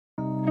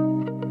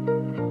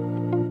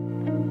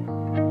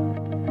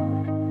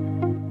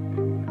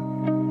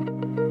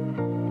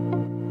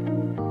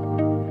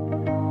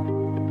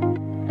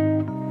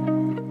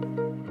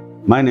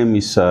My name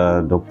is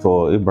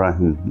Dr.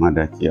 Ibrahim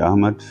Madaki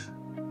Ahmad,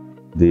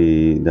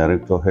 the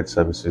Director of Health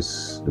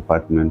Services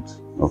Department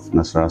of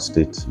Nasarawa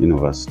State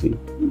University,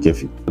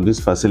 KEFI.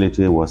 This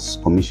facility was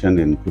commissioned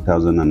in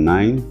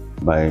 2009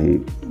 by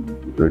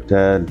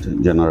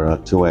retired General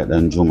T.Y.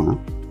 Danjuma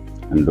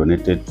and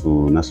donated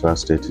to Nasarawa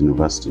State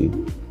University.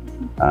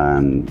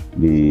 And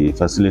the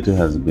facility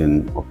has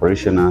been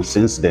operational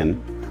since then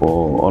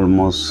for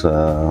almost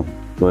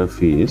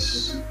 12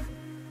 years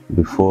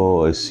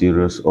before a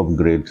serious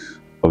upgrade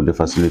of the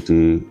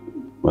facility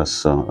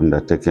was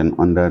undertaken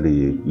under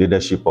the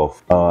leadership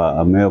of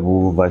our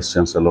amiable Vice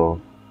Chancellor,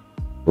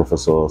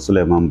 Professor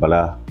Suleiman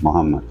Bala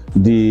Mohammed.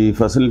 The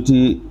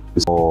facility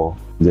is for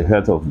the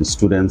health of the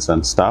students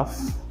and staff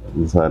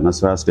of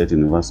Nasarawa State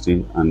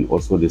University and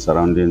also the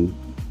surrounding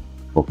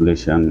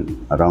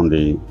population around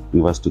the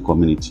university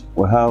community.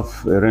 We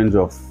have a range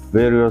of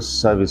various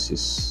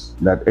services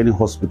that any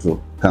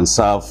hospital can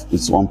serve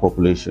its own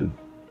population.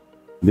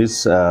 These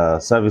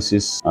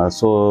services are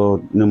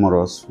so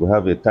numerous. We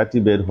have a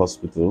 30-bed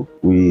hospital.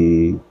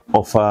 We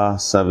offer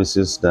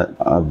services that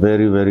are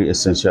very, very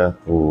essential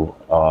to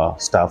our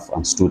staff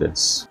and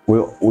students.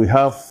 We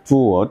have 2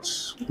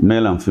 wards,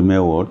 male and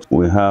female ward.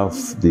 We have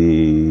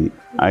the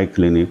eye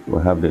clinic.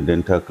 We have the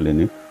dental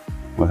clinic.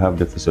 We have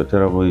the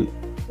physiotherapy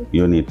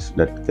unit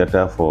that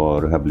cater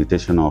for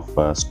rehabilitation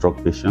of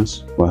stroke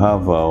patients. We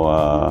have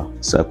our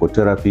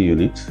psychotherapy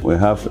unit. We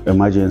have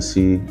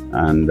emergency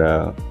and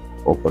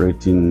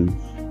operating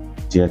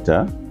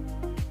theater.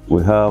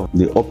 We have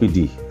the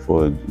OPD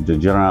for the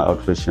general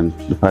outpatient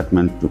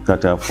department to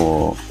cater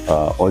for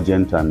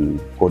urgent and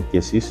cold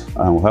cases.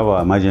 And we have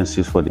our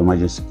emergencies for the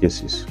emergency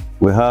cases.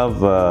 We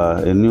have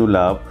a new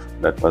lab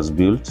that was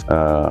built,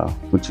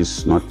 which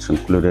is not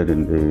included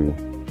in the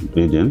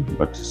building,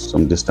 but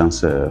some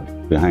distance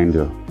behind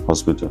the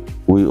hospital.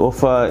 We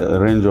offer a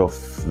range of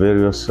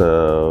various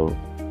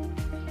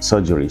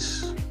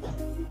surgeries,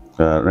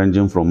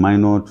 ranging from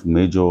minor to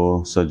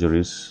major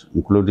surgeries,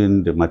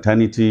 including the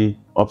maternity,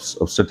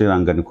 obstetrics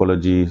and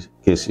gynecology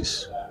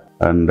cases.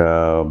 And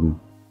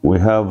we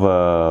have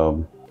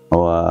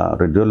our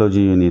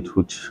radiology unit,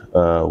 which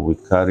we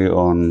carry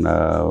on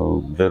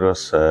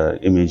various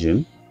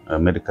imaging,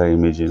 medical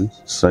imaging,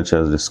 such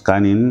as the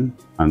scanning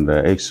and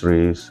the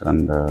X-rays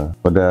and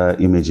other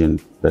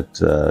imaging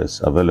that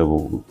is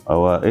available.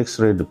 Our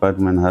X-ray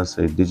department has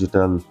a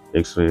digital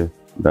X-ray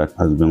that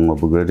has been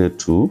upgraded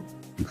to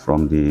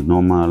from the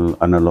normal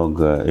analog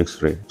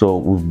X-ray. So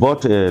we've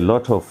bought a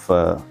lot of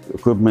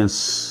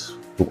equipments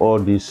to all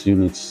these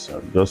units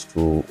just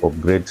to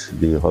upgrade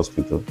the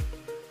hospital.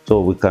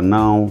 So we can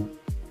now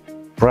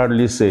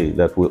proudly say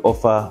that we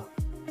offer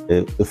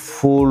a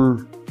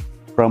full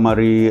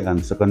primary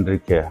and secondary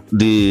care.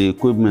 The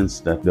equipments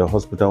that the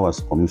hospital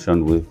was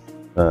commissioned with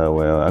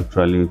were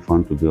actually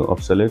found to be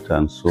obsolete,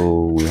 and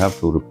so we have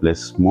to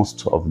replace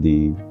most of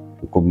the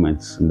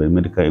equipments, the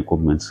medical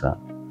equipments.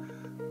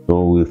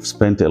 So we've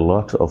spent a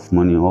lot of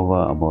money,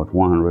 over about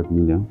 100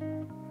 million,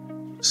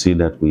 to see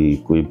that we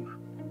equip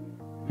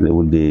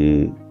with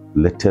the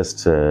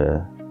latest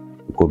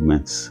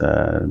equipments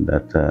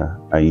that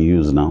are in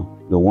use now.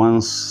 The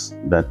ones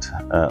that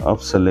are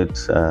obsolete,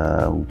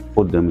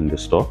 put them in the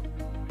store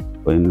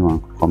for anyone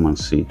to come and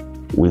see.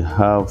 We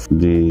have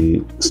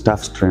the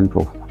staff strength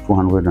of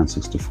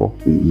 264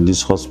 in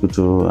this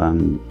hospital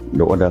and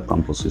the other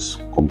campuses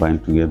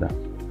combined together.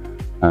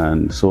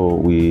 And so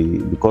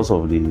because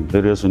of the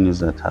various units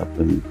that have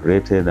been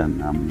created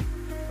and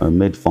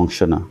made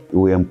functional,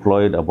 we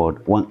employed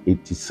about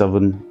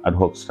 187 ad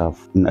hoc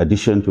staff in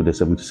addition to the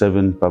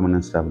 77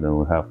 permanent staff that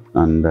we have.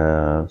 And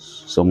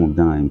some of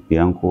them are in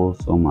Pianco,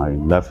 some are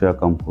in Lafayette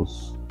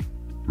campus,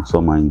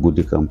 some are in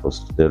Gudi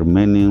campus. The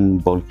remaining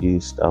bulky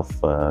staff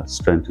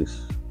strength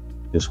is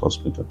this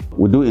hospital.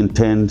 We do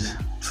intend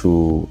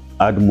to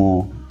add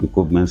more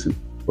equipment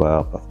to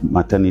our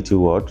maternity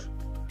ward,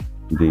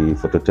 the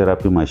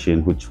phototherapy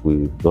machine, which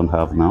we don't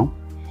have now,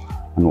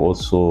 and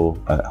also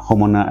a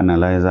hormonal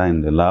analyzer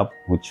in the lab,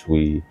 which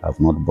we have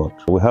not bought.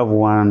 We have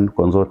one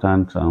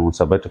consultant on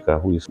sabbatical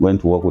who is going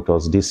to work with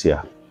us this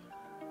year.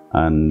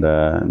 And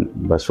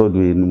by so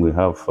doing, we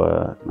have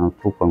now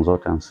 2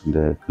 consultants in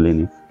the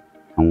clinic,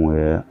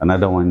 and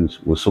another one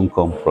will soon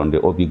come from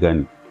the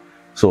OB-GYN.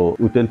 So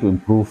we tend to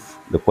improve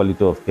the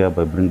quality of care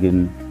by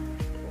bringing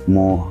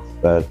more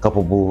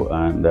capable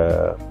and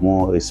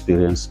more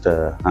experienced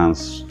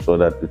hands, so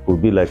that it will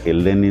be like a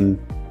learning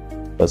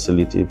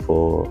facility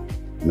for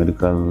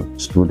medical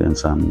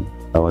students and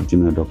our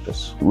junior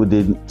doctors. With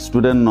the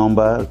student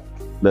number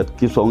that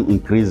keeps on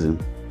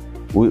increasing,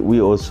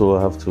 we also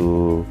have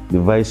to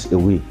devise a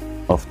way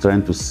of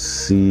trying to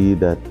see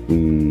that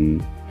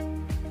we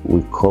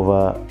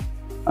cover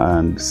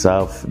and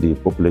serve the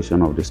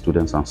population of the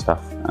students and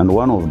staff. And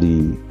one of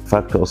the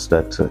factors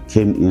that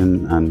came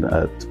in and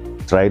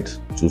tried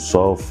to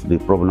solve the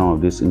problem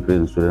of this increase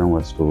in students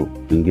was to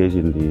engage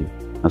in the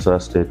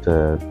Nasarawa State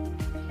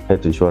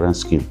Health Insurance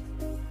Scheme,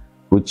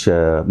 which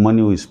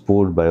money is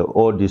pooled by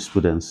all these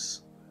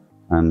students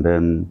and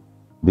then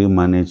be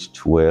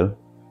managed well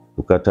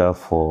to cater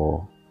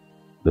for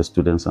the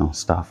students and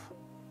staff.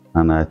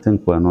 And I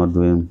think we're not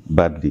doing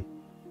badly.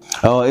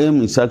 Our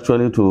aim is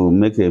actually to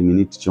make a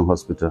mini teaching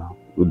hospital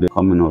with the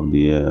coming of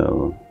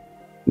the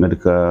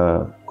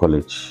medical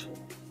college.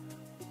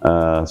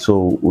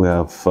 So we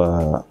have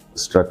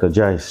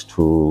strategized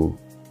to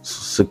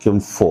secure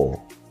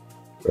for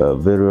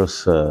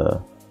various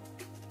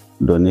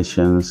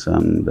donations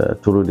and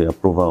through the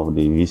approval of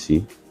the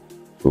VC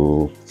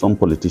to some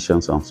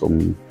politicians and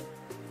some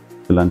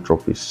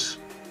philanthropists.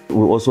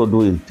 We also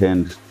do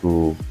intend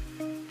to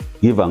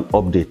give an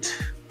update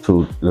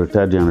to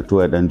retired General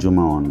Danjuma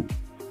on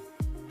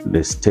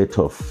the state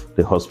of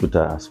the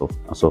hospital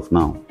as of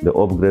now, the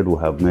upgrade we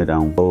have made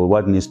and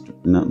what needs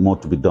more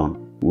to be done.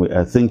 We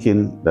are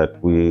thinking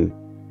that we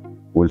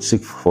will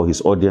seek for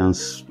his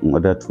audience in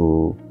order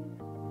to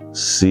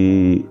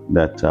see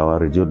that our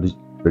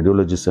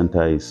radiology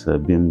center is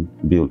being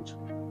built.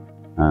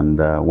 And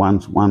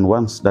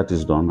once that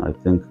is done, I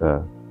think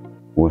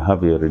we'll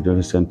have a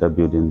radiology center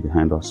building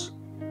behind us.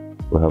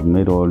 We have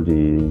made all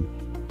the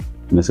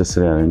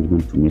necessary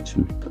arrangements to meet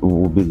him. We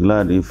will be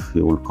glad if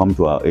he will come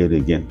to our aid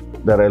again.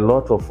 There are a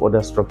lot of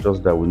other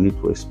structures that we need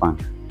to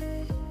expand.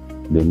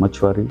 The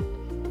mortuary,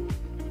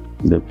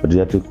 the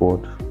pediatric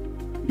ward,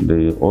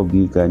 the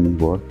OB-GYN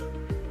ward,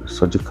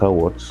 surgical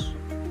wards,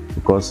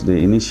 because the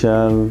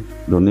initial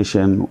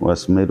donation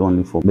was made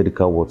only for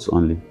medical wards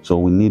only. So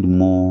we need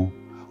more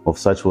of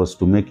such wards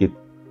to make it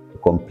a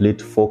complete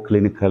 4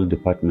 clinical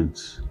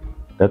departments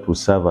that will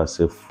serve as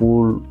a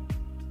full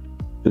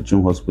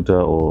teaching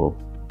hospital or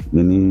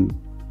mini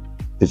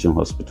teaching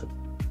hospital.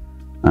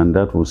 And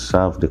that will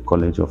serve the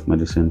College of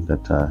Medicine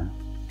that are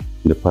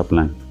in the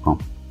pipeline to come.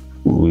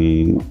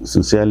 We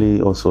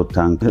sincerely also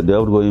thank the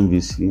outgoing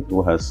VC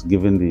who has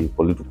given the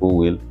political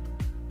will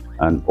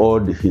and all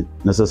the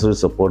necessary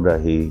support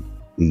that he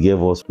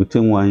gave us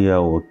within 1 year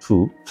or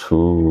 2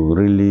 to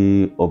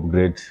really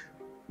upgrade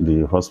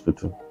the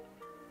hospital.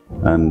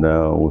 And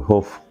we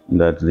hope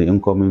that the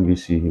incoming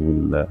VC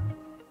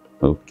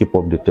will keep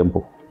up the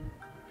tempo,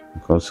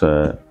 because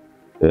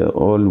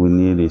all we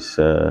need is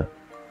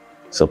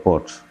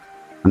support.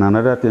 And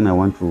another thing I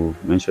want to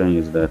mention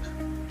is that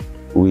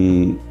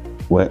we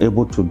were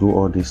able to do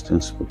all these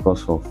things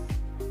because of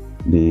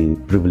the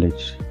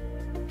privilege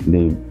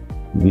the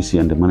VC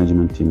and the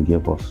management team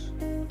gave us.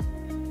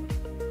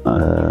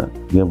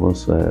 Gave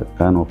us a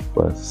kind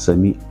of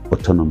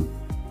semi-autonomy,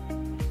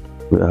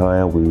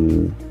 where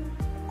we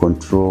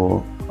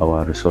control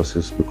our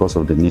resources because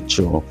of the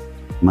nature of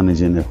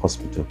managing a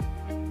hospital.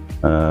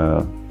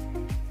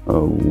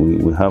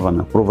 We have an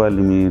approval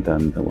limit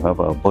and we have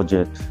a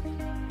budget,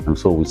 and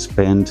so we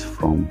spend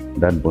from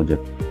that budget.